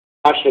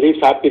शरीफ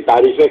साहब की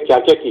तारीफें क्या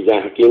क्या की जाए,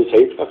 हकीम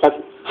सईद का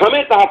कत्ल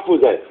हमें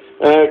तहफ़्फ़ुज़ है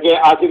कि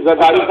आसिफ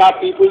जरदारी साहब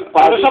पीपुल्स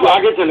पार्टी सब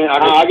आगे चले,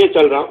 आगे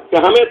चल रहा हूँ कि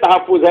हमें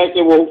तहफ़्फ़ुज़ है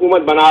कि वो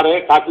हुकूमत बना रहे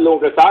हैं कातिलों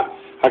के साथ।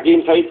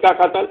 हकीम सईद का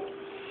कत्ल,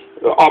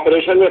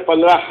 ऑपरेशन में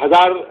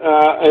 15,000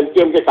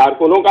 MQM के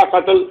कारकुनों का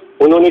कत्ल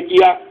उन्होंने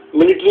किया,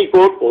 मिलिट्री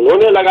कोर्ट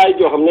उन्होंने लगाई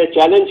जो हमने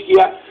चैलेंज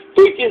किया।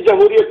 तो 21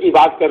 जमहूरियत की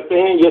बात करते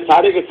हैं, ये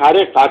सारे के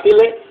सारे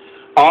कातिल हैं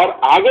और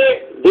आगे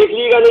देख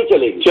लीजिएगा नहीं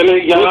चलेगी। चले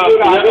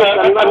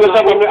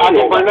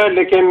आगे बढ़ना है,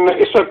 लेकिन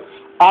इस वक्त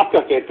आप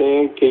क्या कहते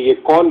हैं कि ये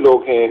कौन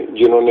लोग हैं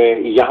जिन्होंने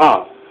यहाँ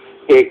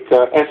एक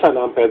ऐसा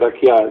नाम पैदा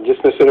किया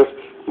जिसमें सिर्फ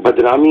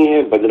बदनामी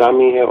है,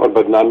 बदनामी है और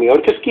बदनामी है,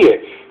 और किसकी है?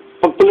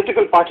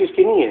 पॉलिटिकल पार्टीज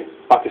की नहीं है,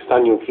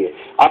 पाकिस्तानियों की है।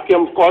 आपके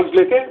हम कॉल्स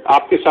लेते हैं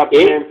आपके साथ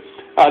हैं।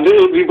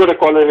 We got a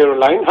collar here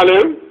online. Hello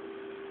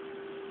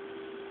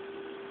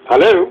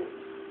hello,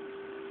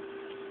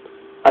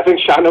 I think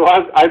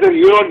Shahnawaz, either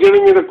you're not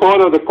giving me the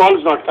call or the call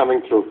is not coming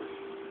through.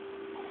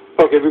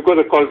 Okay, we've got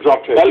the call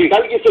dropped here.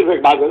 कल की सिर्फ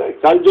एक बात है,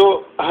 कल जो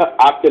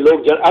आपके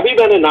लोग अभी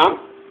मैंने नाम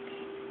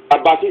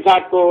अब्बासी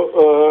साहब को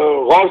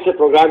गौर से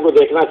प्रोग्राम को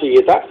देखना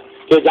चाहिए था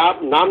कि जब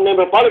नाम ने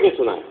मैं पढ़ के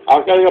सुना है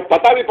और कहीं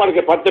पता भी पढ़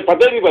के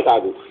पते भी बता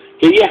दूं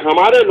कि ये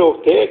हमारे लोग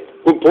थे।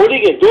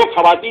 पोलिंग दो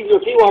खवातीन जो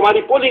थी वो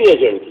हमारी पोलिंग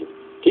एजेंट थी,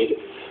 ठीक है,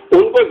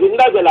 उनको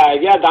जिंदा जलाया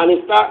गया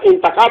दानिस्ता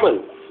इंतकाबन।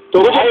 तो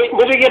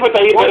मुझे ये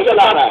बताइए,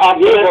 जला रहा है आप,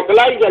 ये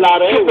वकला ही जला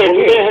रहे हैं,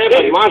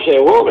 बदमाश है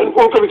वो,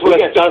 उनको भी थोड़ा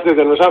चांस दे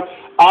देना साहब।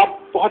 आप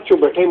बहुत चुप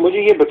बैठे,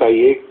 मुझे ये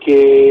बताइए कि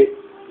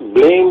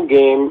blame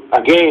game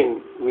again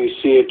we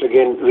see it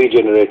again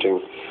regenerating,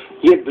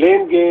 ये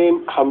ब्लेम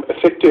गेम हम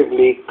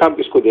इफेक्टिवली कब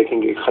इसको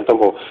देखेंगे खत्म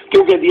हो?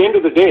 क्योंकि at the end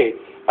of the day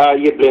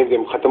ये ब्लेम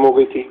गेम खत्म हो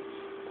गई थी,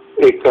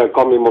 एक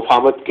कौमी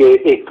मुफाहमत के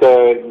एक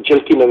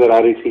झलकी नजर आ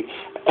रही थी,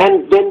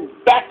 and then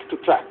back to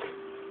track.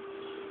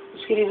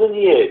 इसकी रीजन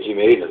ये है जी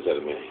मेरी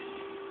नजर में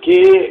कि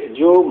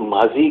जो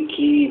माजी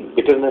की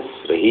बिटरनेस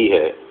रही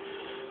है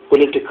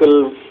पॉलिटिकल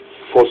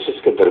फोर्सेस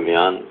के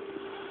दरमियान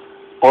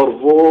और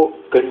वो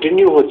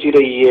कंटिन्यू होती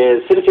रही है,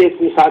 सिर्फ एक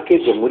मिसाल के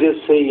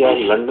जमहूरियत से या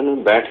लंदन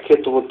में बैठ के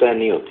तो वो तय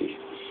नहीं होती,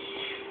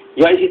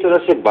 या इसी तरह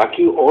से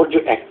बाकी और जो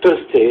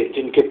एक्टर्स थे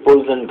जिनके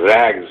पुल्स एंड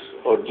ड्रैग्स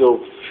और जो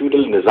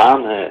फ्यूडल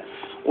निज़ाम है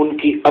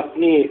उनकी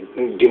अपनी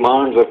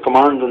डिमांड्स और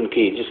कमांड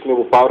उनकी जिसमें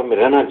वो पावर में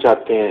रहना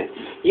चाहते हैं।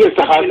 ये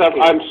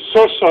I am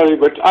so sorry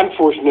but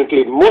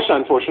unfortunately most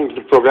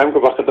unfortunately programme का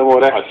वक्त खत्म हो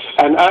रहा है,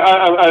 and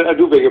I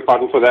do bag your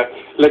pardon for that,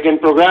 लेकिन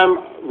programme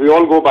we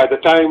all go by the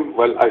time,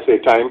 well I से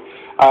टाइम,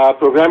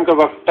 प्रोग्राम का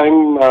वक्त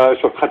टाइम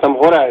इस वक्त खत्म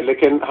हो रहा है,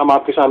 लेकिन हम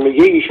आपके सामने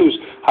यही इश्यूज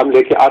हम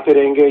लेके आते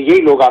रहेंगे,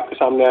 यही लोग आपके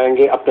सामने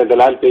आएंगे, अपने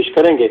दलाल पेश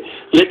करेंगे।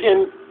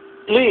 लेकिन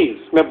प्लीज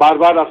मैं बार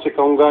बार आपसे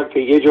कहूंगा कि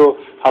ये जो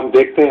हम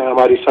देखते हैं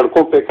हमारी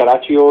सड़कों पे,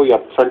 कराची हो या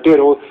फ्रंटियर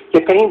हो या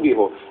कहीं भी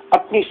हो,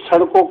 अपनी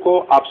सड़कों को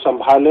आप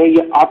संभालें,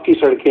 ये आपकी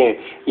सड़कें हैं,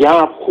 यहाँ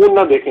आप खून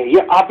ना देखें,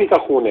 ये आप ही का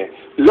खून है।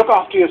 Look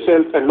after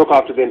yourself and look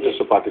after the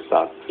interest of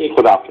Pakistan.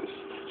 खुदा हाफिज।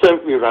 Sir,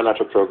 we run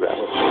out of programme.